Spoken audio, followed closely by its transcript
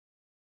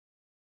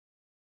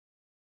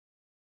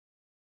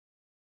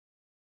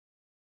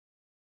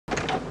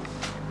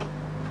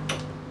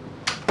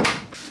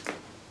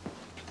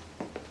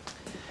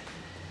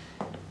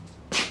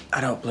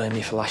I don't blame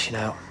you for lashing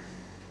out.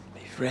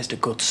 You've raised a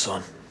good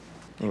son.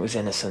 He was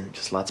innocent,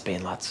 just lads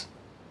being lads.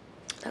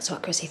 That's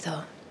what Chrissy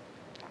thought.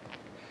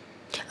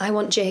 I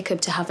want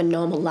Jacob to have a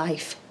normal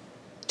life.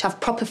 To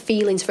have proper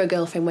feelings for a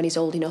girlfriend when he's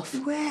old enough.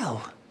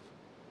 Well.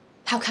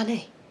 How can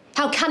he?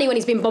 How can he when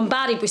he's been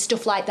bombarded with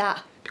stuff like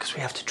that? Because we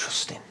have to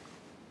trust him.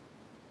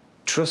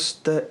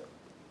 Trust that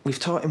we've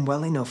taught him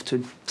well enough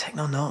to take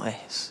no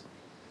notice.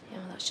 Yeah,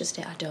 well, that's just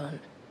it, I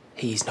don't.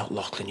 He's not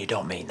Lachlan, you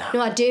don't mean that.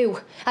 No, I do.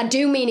 I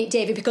do mean it,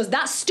 David, because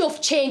that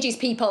stuff changes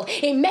people.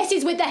 It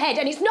messes with the head,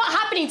 and it's not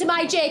happening to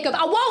my Jacob.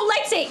 I won't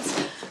let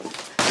it!